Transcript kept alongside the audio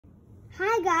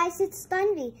Hi guys, it's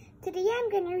Tanvi. Today I'm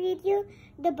going to read you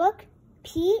the book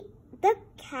Pete the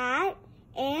Cat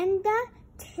and the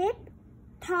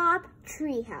Tip-Top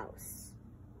Treehouse.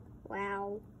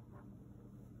 Wow.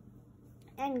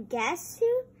 And guess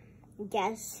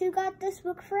who got this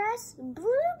book for us? Blue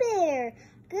Bear.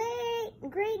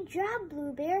 Great job,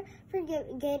 Blue Bear, for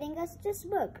getting us this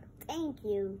book. Thank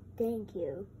you.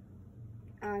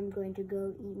 I'm going to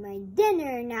go eat my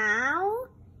dinner now,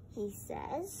 he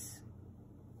says.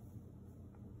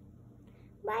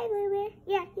 Bye, Blue Bear.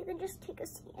 Yeah, you can just take a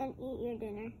seat and eat your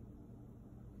dinner.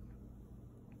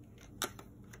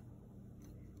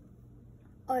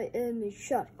 I am a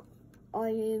shark. I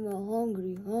am a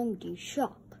hungry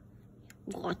shark.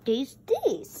 What is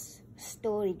this?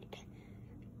 Story.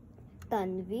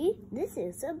 Tanvi, this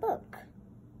is a book.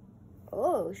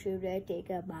 Oh, should I take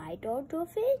a bite out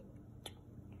of it?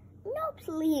 No,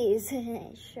 please,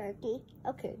 Sharky.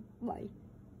 Okay, bye.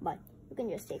 But you can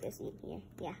just take a seat here.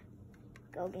 Yeah,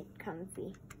 go get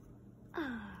comfy.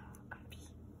 Oh, comfy.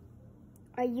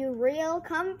 Are you real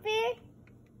comfy?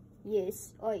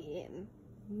 Yes, I am.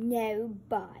 Now,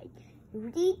 bye.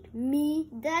 Read me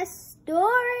the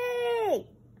story.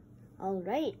 All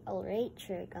right,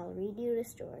 Shark. I'll read you the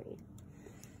story.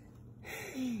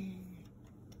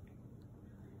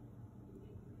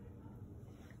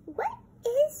 What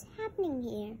is happening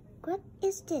here? What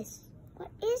is this?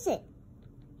 What is it?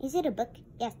 Is it a book?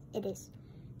 Yes, it is.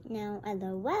 Now,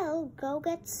 LOL, go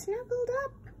get snuggled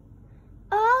up.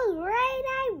 All right,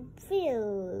 I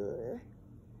will.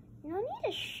 No need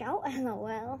to shout,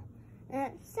 LOL.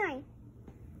 Sorry.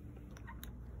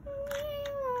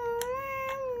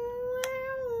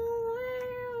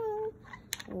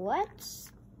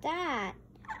 What's that?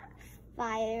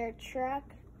 Fire truck?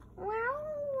 Wow.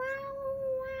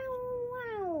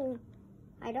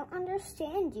 I don't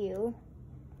understand you.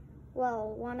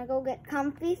 Well, wanna go get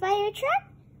comfy, fire truck?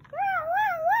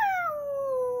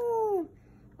 Wow.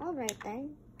 All right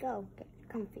then, go get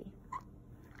comfy.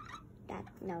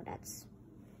 That's not the lesson.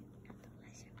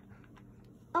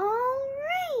 All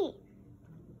right.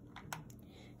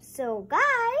 So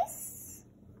guys,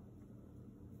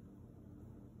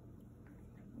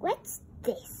 what's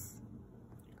this?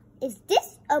 Is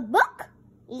this a book?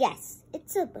 Yes,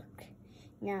 it's a book.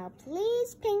 Now,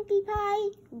 please, Pinkie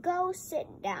Pie, go sit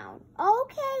down.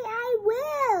 Okay, I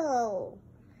will.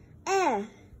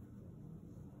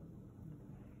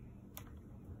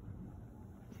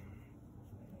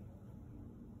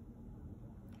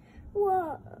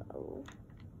 Whoa.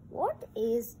 What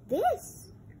is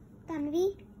this?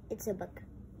 Tanvi, it's a book.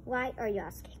 Why are you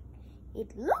asking?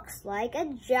 It looks like a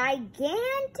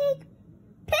gigantic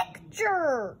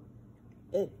picture.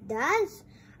 It does.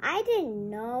 I didn't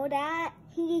know that.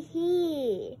 Hee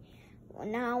hee. Well,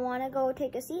 now I want to go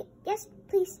take a seat. Yes,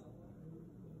 please.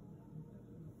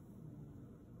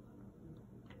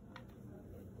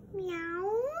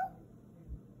 Meow.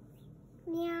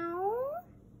 Meow.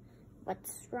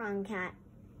 What's wrong, cat?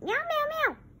 Meow, meow,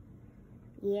 meow.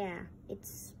 Yeah,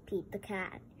 it's Pete the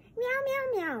cat. Meow, meow,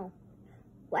 meow.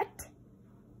 What?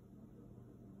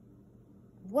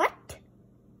 What?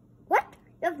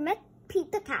 You've met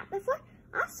Pete the cat before?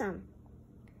 Awesome.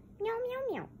 Meow, meow,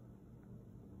 meow.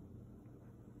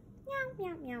 Meow,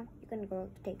 meow, meow. You're gonna go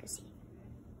take a seat.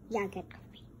 Yeah, get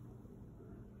comfy.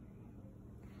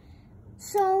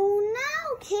 So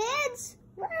now, kids,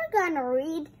 we're gonna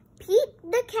read Pete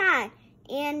the Cat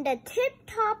and the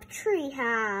Tip-Top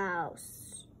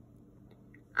Treehouse.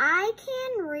 I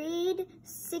can read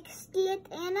 60th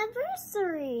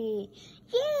anniversary.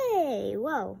 Yay!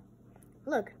 Whoa.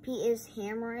 Look, Pete is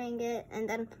hammering it, and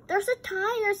then there's a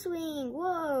tire swing.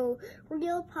 Whoa,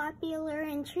 real popular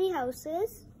in tree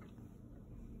houses.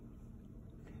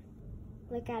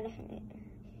 Look at her.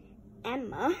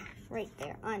 Emma, right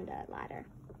there on the ladder.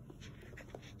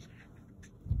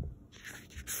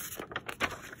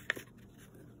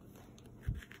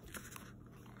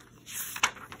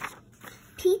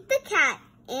 Pete the Cat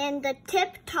and the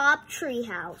Tip-Top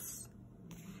Treehouse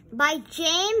by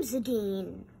James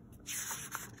Dean.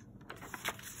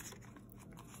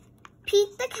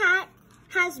 Pete the Cat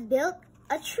has built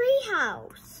a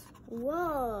treehouse.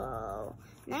 Whoa,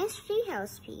 nice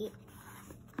treehouse, Pete.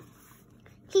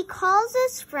 He calls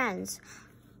his friends.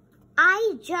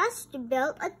 I just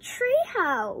built a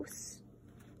treehouse.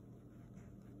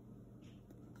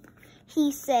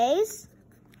 He says,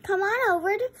 come on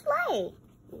over to play.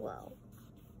 Whoa.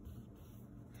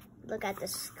 Look at the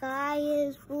sky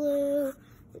is blue.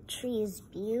 The tree is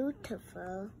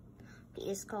beautiful. He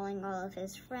is calling all of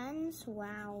his friends.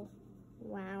 Wow.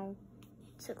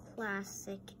 It's a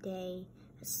classic day.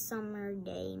 A summer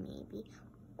day, maybe.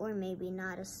 Or maybe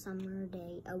not a summer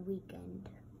day, a weekend.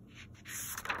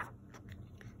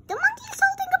 The monkey is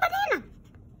holding a banana!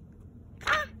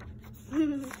 Ah.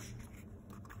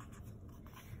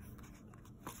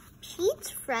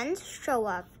 Pete's friends show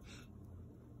up.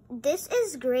 This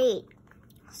is great,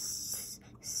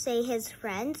 say his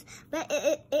friends, but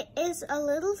it is a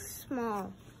little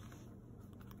small.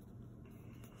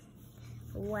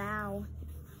 Wow,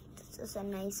 this is a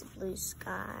nice blue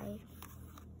sky.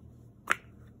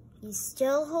 He's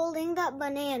still holding that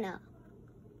banana.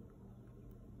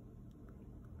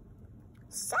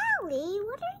 Sally,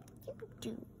 what are you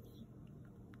doing?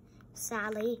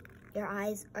 Sally, your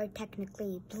eyes are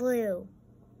technically blue.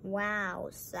 Wow,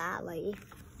 Sally.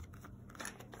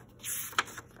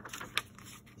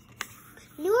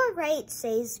 You are right,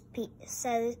 says Pete.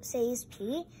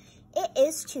 It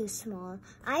is too small.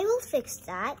 I will fix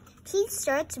that. Pete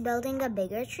starts building a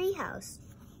bigger treehouse.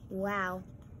 Wow.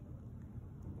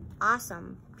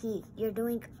 Awesome, Pete. You're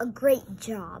doing a great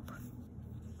job.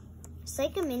 It's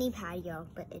like a mini patio,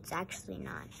 but it's actually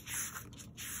not.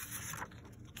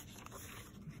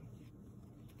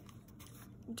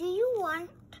 Do you want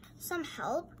some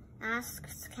help?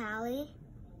 Asks Callie.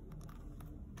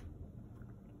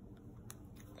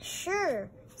 Sure,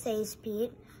 says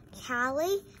Pete.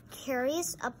 Callie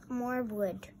carries up more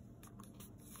wood.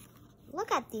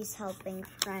 Look at these helping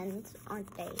friends,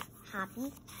 aren't they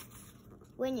happy?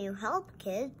 When you help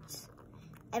kids,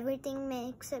 everything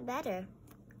makes it better.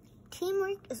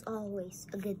 Teamwork is always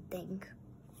a good thing.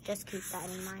 Just keep that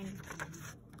in mind.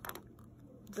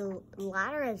 The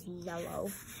ladder is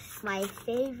yellow, my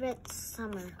favorite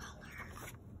summer color.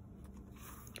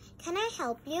 Can I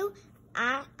help you?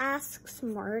 Asks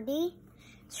Marty.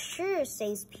 Sure,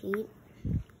 says Pete.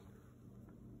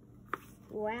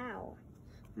 Wow,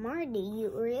 Marty,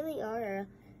 you really are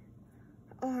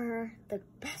the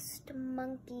best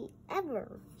monkey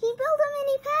ever. He built a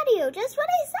mini patio, just what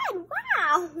I said.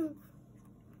 Wow.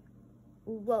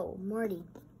 Whoa, Marty,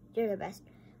 you're the best.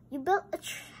 You built a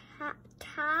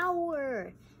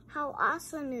tower. How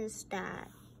awesome is that?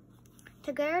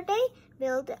 Together they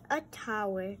built a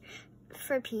tower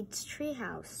for Pete's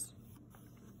treehouse.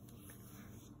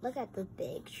 Look at the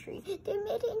big tree. They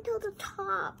made it into the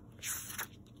top.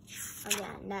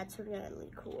 Again, that's really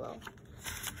cool.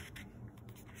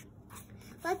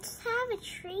 Let's have a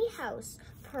treehouse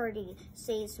party,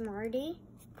 says Marty.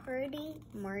 Party,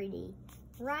 Marty.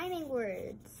 Rhyming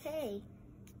words. Hey,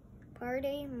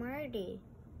 party, Marty.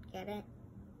 Get it?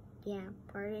 Yeah,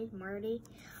 party, Marty.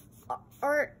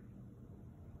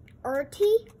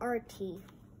 Artie.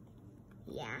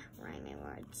 Yeah, rhyming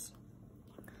words.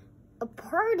 A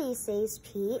party, says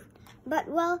Pete. But,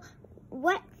 well,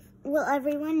 what will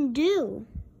everyone do?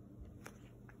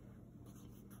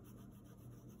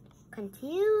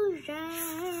 Confusion.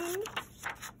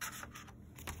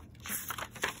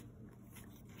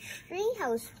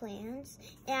 Treehouse plans.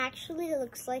 It actually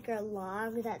looks like a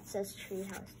log that says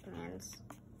treehouse plans.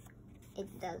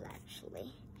 It does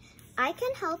actually. I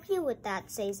can help you with that,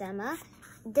 says Emma.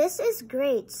 This is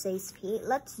great, says Pete.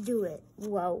 Let's do it.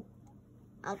 Whoa.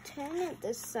 I'll turn it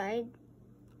this side.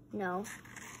 No.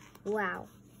 Wow.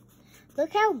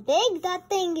 Look how big that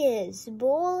thing is.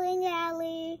 Bowling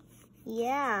alley.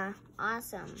 Yeah,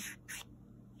 awesome.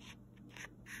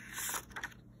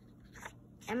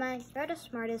 Emma, you're the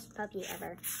smartest puppy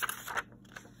ever.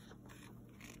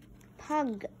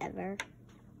 Pug ever.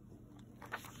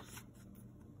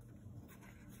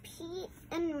 Pete,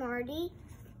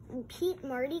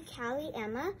 Marty, Callie,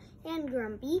 Emma, and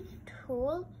Grumpy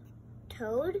Toad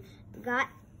got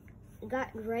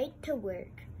right to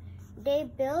work. They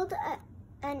built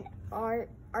an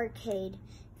arcade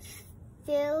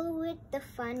filled with the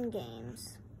fun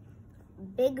games.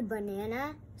 Big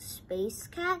Banana, Space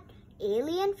Cat,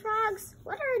 Alien Frogs.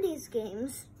 What are these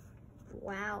games?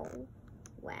 Wow.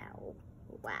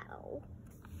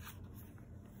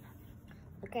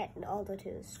 Look at all the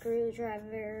tools.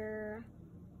 Screwdriver,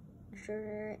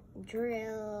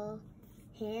 drill,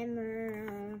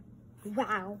 hammer.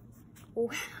 Wow.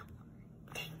 What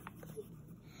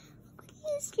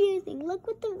he's using. Look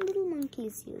what the little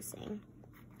monkey's using.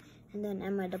 And then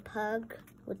Emma the pug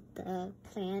with the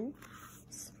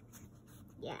plants.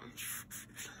 Yeah.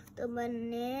 The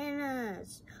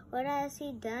bananas. What has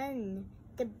he done?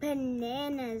 The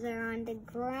bananas are on the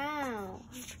ground.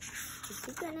 Is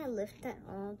he gonna lift that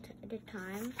all at a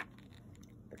time?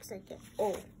 Looks like it.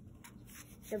 Oh,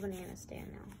 the banana's there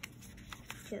now.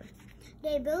 Two.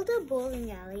 They built a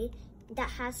bowling alley that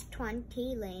has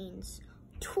 20 lanes.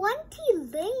 20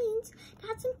 lanes?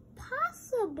 That's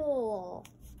impossible.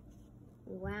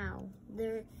 Wow,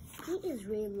 he is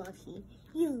really lucky.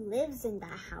 He lives in the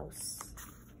house.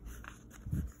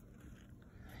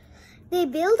 They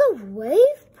build a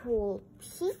wave pool.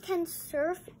 Pete can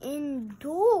surf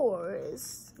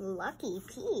indoors. Lucky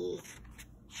Pete.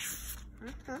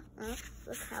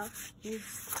 Look how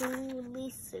he's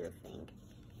coolly surfing.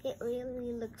 It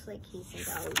really looks like he's in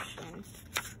the ocean.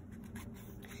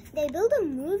 They build a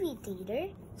movie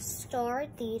theater, Star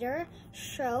Theater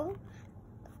show,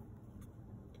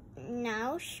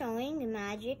 now showing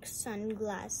magic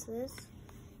sunglasses,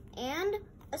 and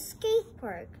a skate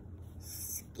park.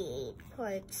 Skate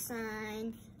park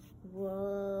sign.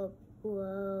 Whoa,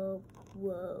 whoa,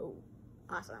 whoa.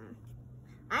 Awesome.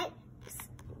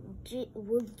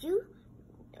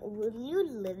 Will you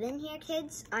live in here,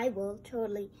 kids? I will,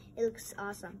 totally. It looks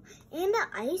awesome. And the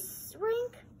ice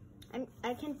rink?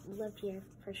 I can live here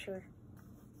for sure.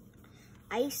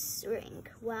 Ice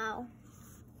rink, wow.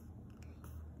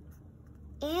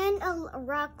 And a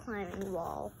rock climbing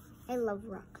wall. I love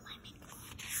rock climbing.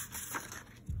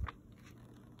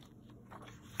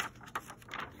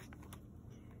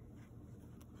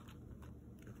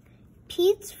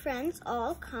 Pete's friends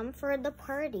all come for the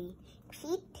party.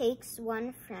 Pete takes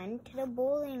one friend to the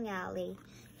bowling alley.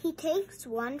 He takes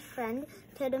one friend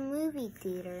to the movie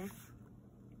theater.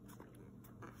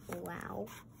 Wow.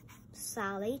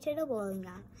 Sally to the bowling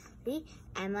alley.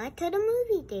 Emma to the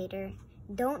movie theater.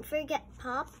 Don't forget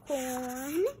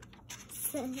popcorn.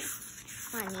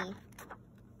 Funny.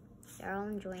 They're all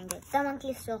enjoying it. The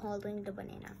monkey's still holding the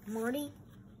banana. Marty,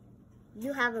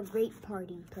 you have a great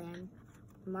party plan.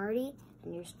 Marty,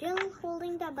 and you're still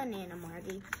holding the banana,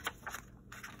 Marty.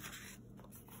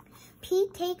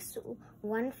 Pete takes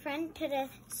one friend to the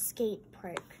skate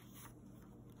park.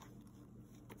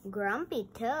 Grumpy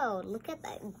Toad, look at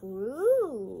that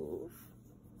groove.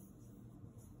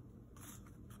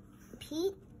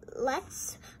 Pete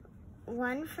lets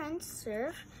one friend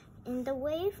surf in the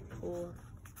wave pool.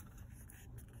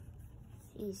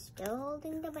 He's still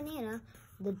holding the banana.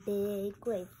 The big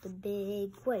wave, the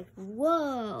big wave.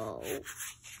 Whoa!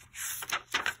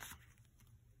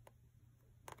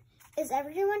 Is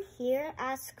everyone here?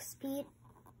 Asks Pete.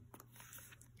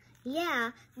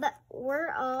 Yeah, but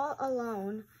we're all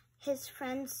alone, his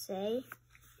friends say.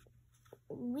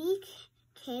 We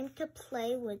came to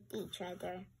play with each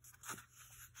other.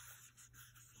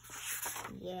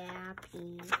 Yeah,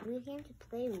 Pete, we came to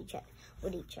play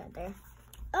with each other.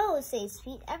 Oh, says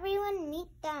Pete, everyone meet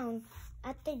down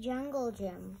at the jungle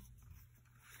gym.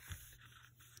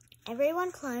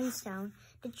 Everyone climbs down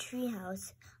the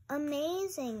treehouse.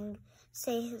 Amazing,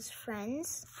 say his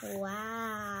friends.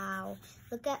 Wow,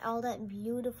 look at all that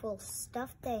beautiful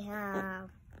stuff they have.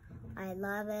 I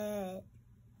love it.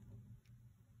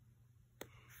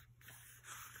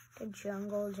 The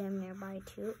jungle gym nearby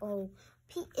too. Oh,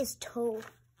 Pete is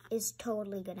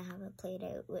totally gonna have a play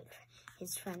date with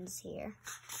his friends here.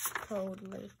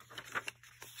 Totally.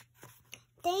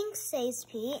 Thanks, says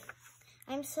Pete.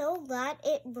 I'm so glad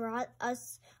it brought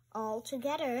us all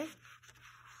together.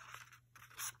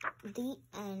 The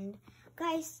end.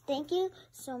 Guys, thank you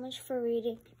so much for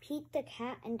reading Pete the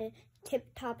Cat and the Tip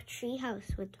Top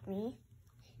Treehouse with me.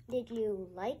 Did you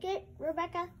like it,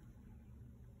 Rebecca?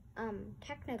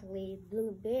 Technically,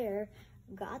 Blue Bear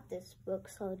got this book,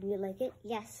 so do you like it?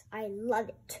 Yes, I love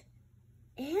it.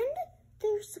 And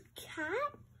there's a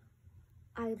cat.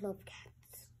 I love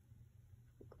cats.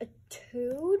 A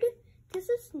toad. This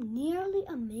is nearly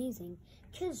amazing.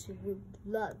 Kids would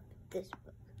love this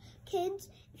book. Kids,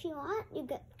 if you want, you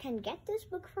can get this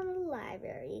book from the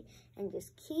library and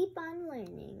just keep on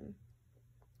learning.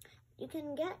 You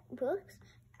can get books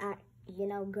at,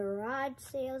 garage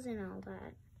sales and all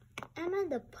that. Emma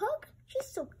the pug, she's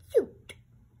so cute.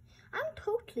 I'm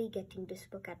totally getting this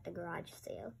book at the garage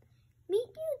sale. Meet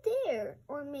you there,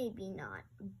 or maybe not.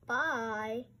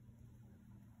 Bye.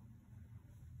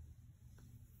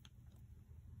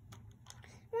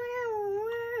 Wow,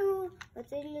 wow. What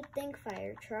did you think,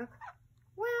 fire truck?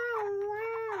 Wow,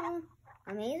 wow.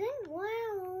 Amazing?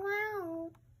 Wow,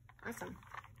 wow. Awesome.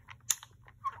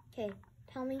 Okay,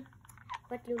 tell me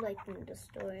what you liked in the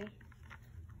story.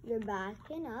 You're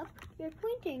backing up, you're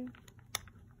pointing.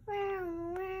 Wow,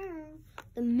 wow.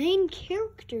 The main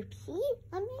character, Pete?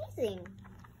 Amazing.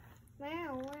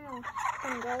 Wow, wow. You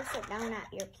can go sit down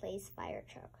at your place, fire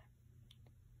truck.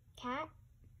 Cat,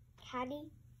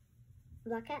 catty,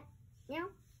 bucket, meow,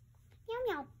 meow,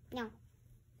 meow, meow.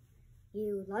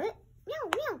 You love it?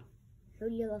 Meow, meow. Who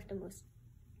do you love the most?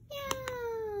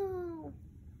 Meow.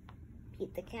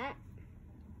 Pete the cat.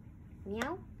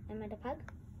 Meow. Emma the pug.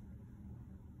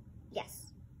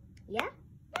 Yes. Yeah?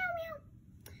 Meow, meow.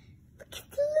 Look at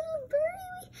the little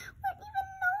birdie. We weren't even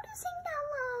noticing that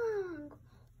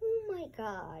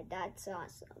god, that's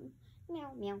awesome.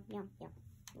 Meow, meow, meow, meow,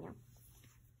 meow.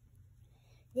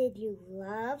 Did you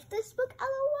love this book,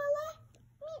 Aloud?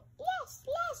 Yes,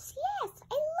 yes, yes.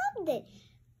 I loved it.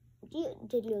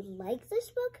 Did you like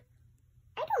this book?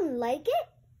 I don't like it.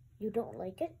 You don't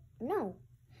like it? No,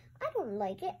 I don't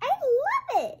like it. I love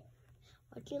it.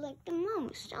 What do you like the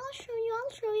most? I'll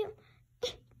show you.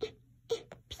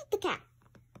 Pete the cat.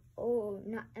 Oh,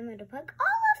 not Emma the pug.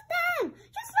 All of them.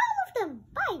 Just all of them.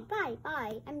 Bye, bye,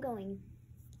 bye. I'm going.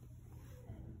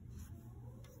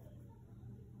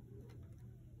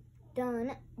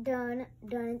 Done.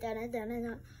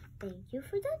 Thank you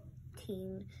for the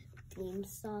theme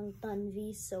song,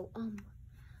 Tanvi. So,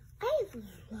 I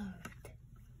loved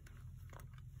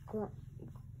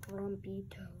Grumpy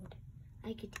Toad.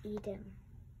 I could eat him.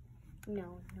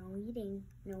 No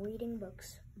eating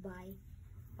books. Bye.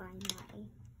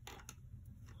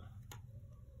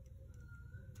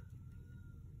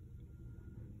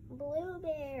 Blue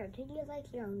Bear, did you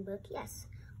like your own book? Yes,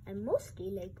 I mostly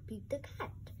like Pete the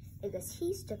cat because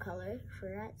he's the color for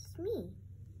that's me.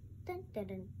 Dun dun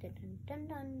dun dun dun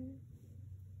dun.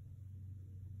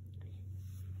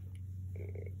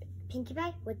 Pinkie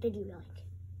Pie, what did you like?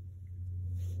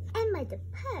 Emma the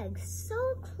Pug, so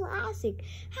classic.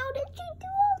 How did you do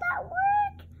all that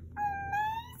work?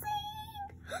 Amazing!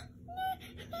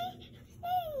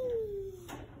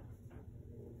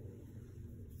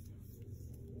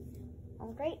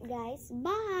 Alright guys,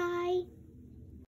 bye!